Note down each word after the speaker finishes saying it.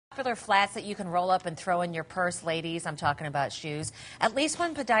Popular flats that you can roll up and throw in your purse, ladies. I'm talking about shoes. At least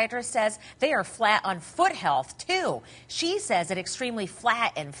one podiatrist says they are flat on foot health, too. She says that extremely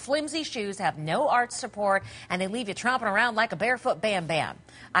flat and flimsy shoes have no arch support, and they leave you tromping around like a barefoot Bam Bam.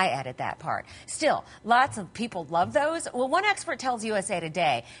 I added that part. Still, lots of people love those. Well, one expert tells USA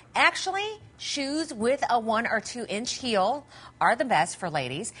Today, actually, shoes with a 1 or 2 inch heel are the best for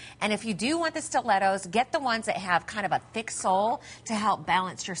ladies. And if you do want the stilettos, get the ones that have kind of a thick sole to help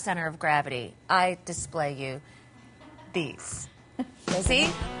balance your center of gravity. I display you these. See?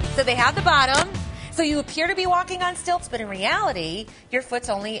 So they have the bottom. So you appear to be walking on stilts, but in reality, your foot's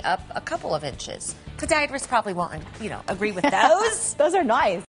only up a couple of inches. Podiatrists probably won't, agree with those. Those are nice.